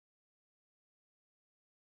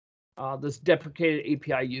 This deprecated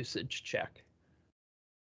API usage check.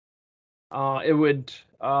 It would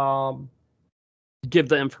give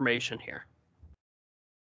the information here.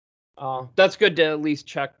 That's good to at least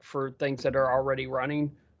check for things that are already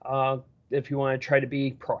running if you want to try to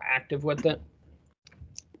be proactive with it.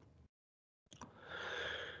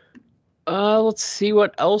 Let's see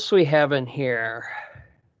what else we have in here.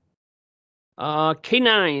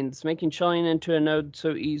 K9s, making shelling into a node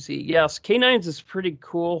so easy. Yes, K9s is pretty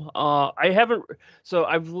cool.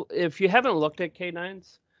 If you haven't looked at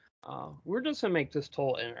K9s, we're just gonna make this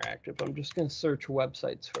tool interactive. I'm just gonna search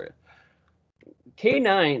websites for it.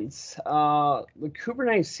 K9s, the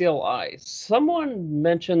Kubernetes CLI. Someone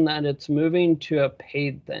mentioned that it's moving to a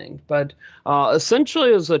paid thing, but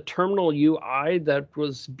essentially is a terminal UI that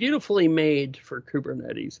was beautifully made for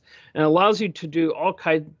Kubernetes and allows you to do all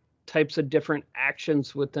types of different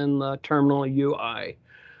actions within the terminal UI.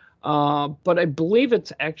 But I believe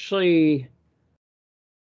it's actually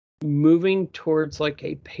moving towards like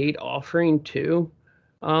a paid offering too.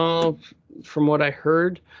 From what I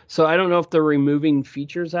heard. So I don't know if they're removing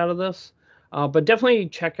features out of this, but definitely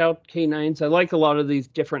check out K9s. I like a lot of these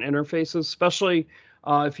different interfaces, especially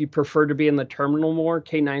if you prefer to be in the terminal more.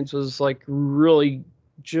 K9s was like really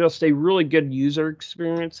just a really good user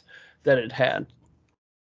experience that it had.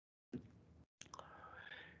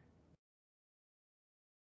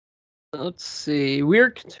 Let's see.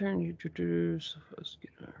 We're continuing to do.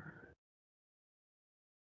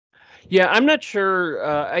 Yeah, I'm not sure.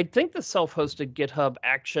 I think the self-hosted GitHub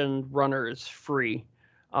Action Runner is free.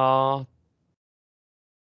 I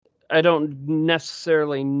don't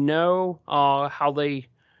necessarily know how they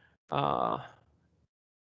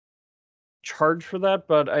charge for that,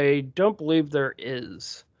 but I don't believe there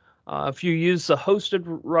is. If you use the hosted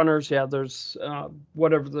runners, yeah, there's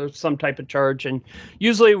there's some type of charge, and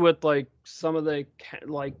usually with like some of the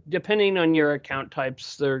depending on your account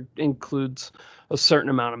types, there includes a certain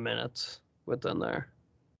amount of minutes within there.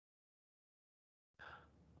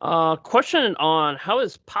 Question on how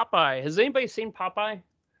is Popeye? Has anybody seen Popeye?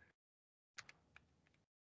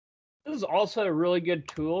 This is also a really good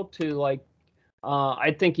tool to like,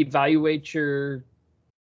 I think, evaluate your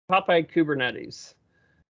Popeye Kubernetes.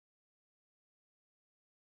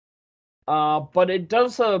 But it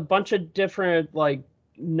does a bunch of different like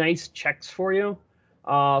nice checks for you.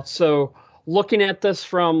 So looking at this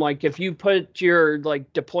from like if you put your like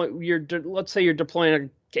let's say you're deploying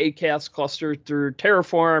a AKS cluster through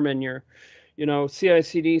Terraform and your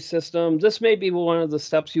CI/CD system, this may be one of the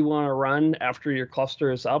steps you want to run after your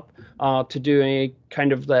cluster is up to do a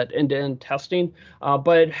kind of that end-to-end testing.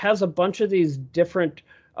 But it has a bunch of these different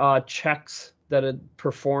checks that it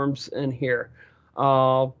performs in here.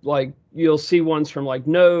 Like you'll see ones from like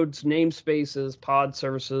nodes, namespaces, pod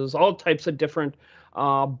services, all types of different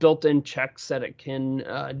built-in checks that it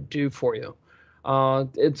can do for you.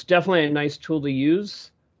 It's definitely a nice tool to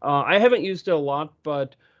use. I haven't used it a lot,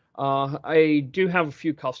 but I do have a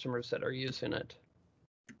few customers that are using it.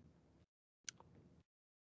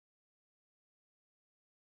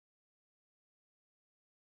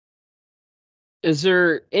 Is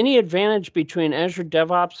there any advantage between Azure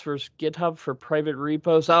DevOps versus GitHub for private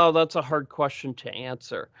repos? Oh, that's a hard question to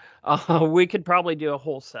answer. We could probably do a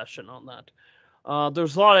whole session on that.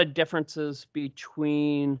 There's a lot of differences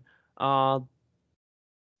between the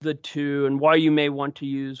two and why you may want to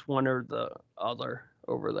use one or the other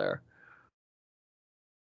over there.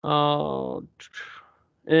 And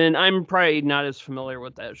I'm probably not as familiar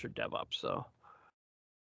with Azure DevOps, so.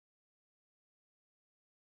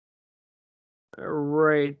 All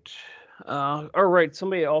right.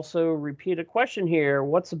 Somebody also repeat a question here.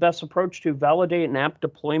 What's the best approach to validate an app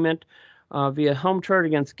deployment via Helm chart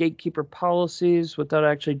against gatekeeper policies without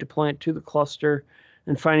actually deploying it to the cluster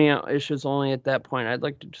and finding out issues only at that point? I'd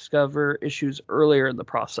like to discover issues earlier in the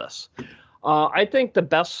process. I think the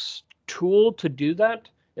best tool to do that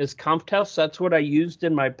is conf test. That's what I used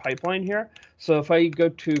in my pipeline here. So if I go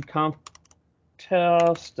to conf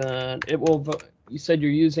test, and it will, you said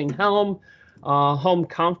you're using Helm. Helm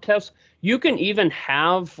conf test. You can even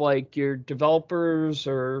have like your developers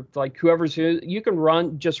or like whoever's, you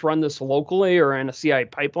can just run this locally or in a CI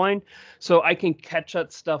pipeline. So I can catch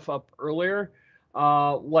that stuff up earlier.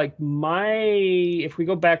 Like if we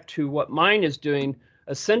go back to what mine is doing,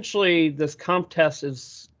 essentially this conf test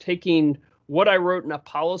is taking what I wrote in a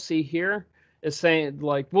policy here, is saying,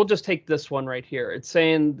 like, we'll just take this one right here. It's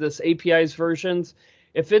saying this API's versions,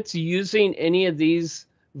 if it's using any of these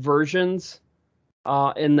versions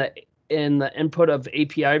in the input of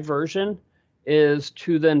API version, is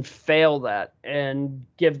to then fail that and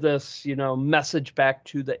give this, message back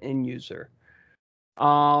to the end user.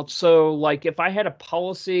 So like if I had a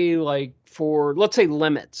policy like for, let's say,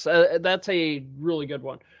 limits, that's a really good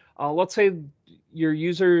one. Let's say your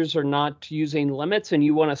users are not using limits and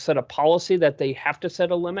you want to set a policy that they have to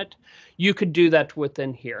set a limit, you could do that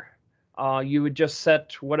within here. You would just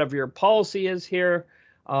set whatever your policy is here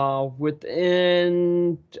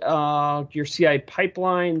within your CI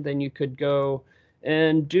pipeline. Then you could go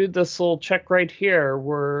and do this little check right here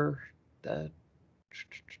where that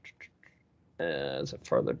is it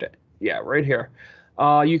further down? Yeah, right here.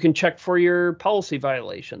 You can check for your policy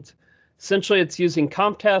violations. Essentially, it's using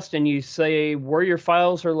conf test, and you say where your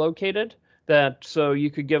files are located. So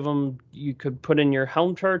you could give them, you could put in your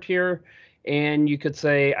Helm chart here, and you could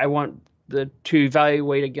say, I want to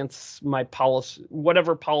evaluate against my policy,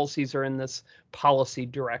 whatever policies are in this policy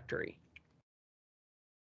directory.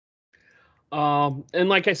 And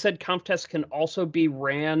like I said, conf test can also be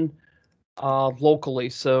ran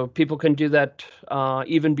locally, so people can do that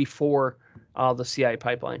even before the CI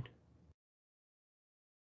pipeline.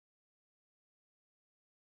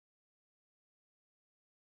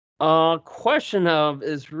 Question of,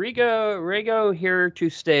 is Rego here to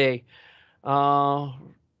stay?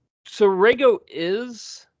 So Rego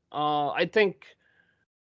is, I think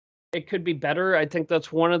it could be better. I think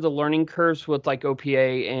that's one of the learning curves with like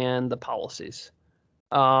OPA and the policies.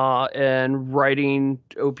 And writing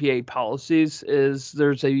OPA policies is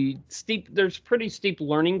there's pretty steep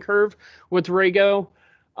learning curve with Rego.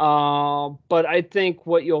 But I think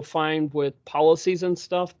what you'll find with policies and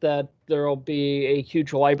stuff, that there'll be a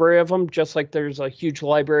huge library of them, just like there's a huge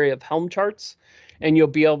library of Helm charts, and you'll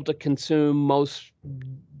be able to consume most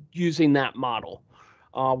using that model,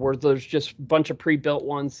 where there's just a bunch of pre-built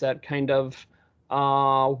ones that kind of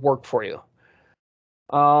work for you.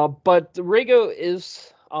 But the Rego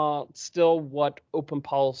is still what Open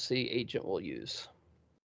Policy Agent will use.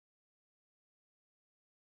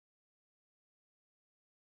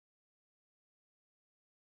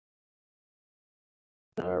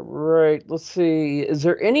 All right, let's see. Is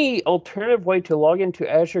there any alternative way to log into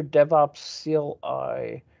Azure DevOps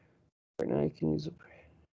CLI? Right now you can use it.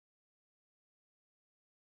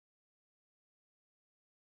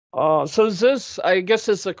 So is this, I guess,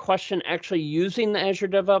 is the question actually using the Azure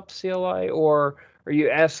DevOps CLI, or are you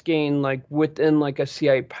asking like within like a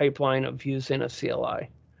CI pipeline of using a CLI?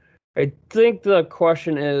 I think the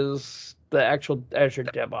question is the actual Azure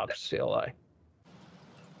DevOps CLI.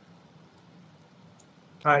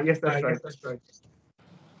 Yes, that's right.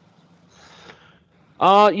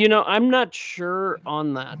 I'm not sure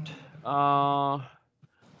on that. I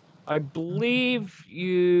believe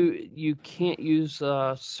you can't use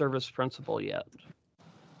service principal yet,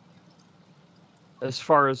 as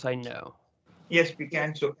far as I know. Yes, we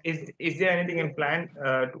can. So is there anything in plan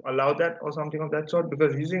to allow that or something of that sort?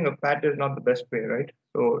 Because using a PAT is not the best way, right?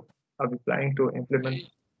 So are we planning to implement?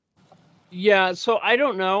 Yeah, so I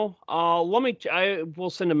don't know. I will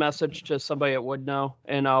send a message to somebody that would know,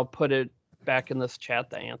 and I'll put it back in this chat,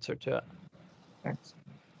 the answer to it. Thanks.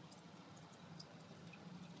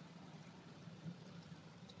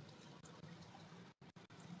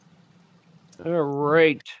 All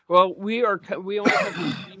right. Well, we only have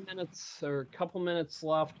 3 minutes or a couple minutes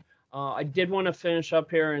left. I did want to finish up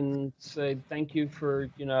here and say thank you for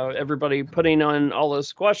everybody putting on all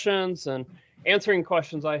those questions and answering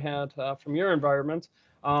questions I had from your environment,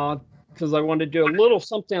 because I wanted to do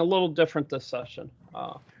something a little different this session.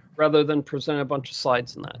 rather than present a bunch of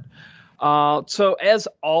slides in that. So as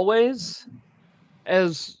always,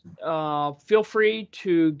 feel free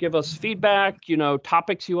to give us feedback,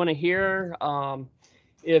 topics you want to hear.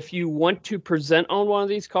 If you want to present on one of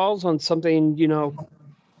these calls on something,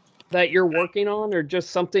 that you're working on, or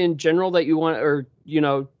just something in general that you want, or,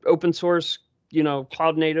 open source,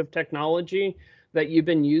 cloud native technology that you've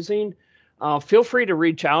been using, feel free to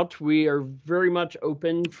reach out. We are very much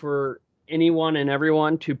open for anyone and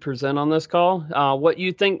everyone to present on this call. What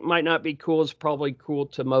you think might not be cool is probably cool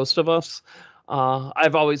to most of us.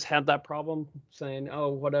 I've always had that problem saying, oh,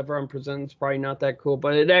 whatever I'm presenting is probably not that cool,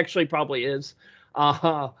 but it actually probably is.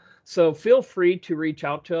 So feel free to reach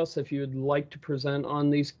out to us if you would like to present on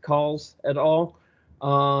these calls at all.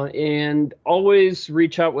 And always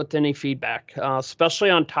reach out with any feedback, especially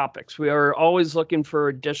on topics. We are always looking for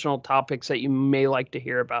additional topics that you may like to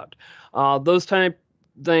hear about. Those type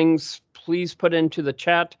things, please put into the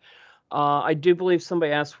chat. I do believe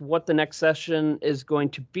somebody asked what the next session is going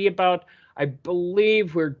to be about. I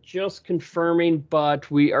believe we're just confirming, but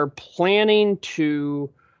we are planning to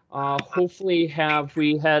hopefully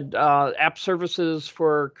we had app services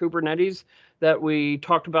for Kubernetes that we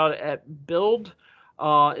talked about at Build,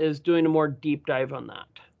 is doing a more deep dive on that.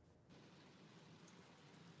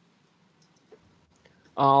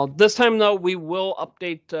 This time, though, we will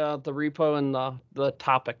update the repo and the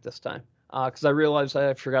topic this time, because I realized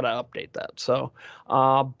I forgot to update that. So,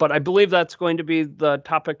 but I believe that's going to be the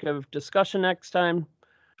topic of discussion next time.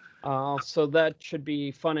 So that should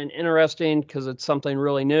be fun and interesting because it's something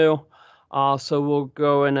really new. So we'll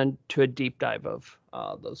go into a deep dive of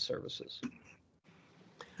those services.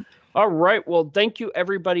 All right. Well, thank you,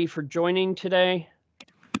 everybody, for joining today,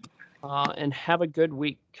 and have a good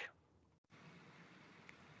week.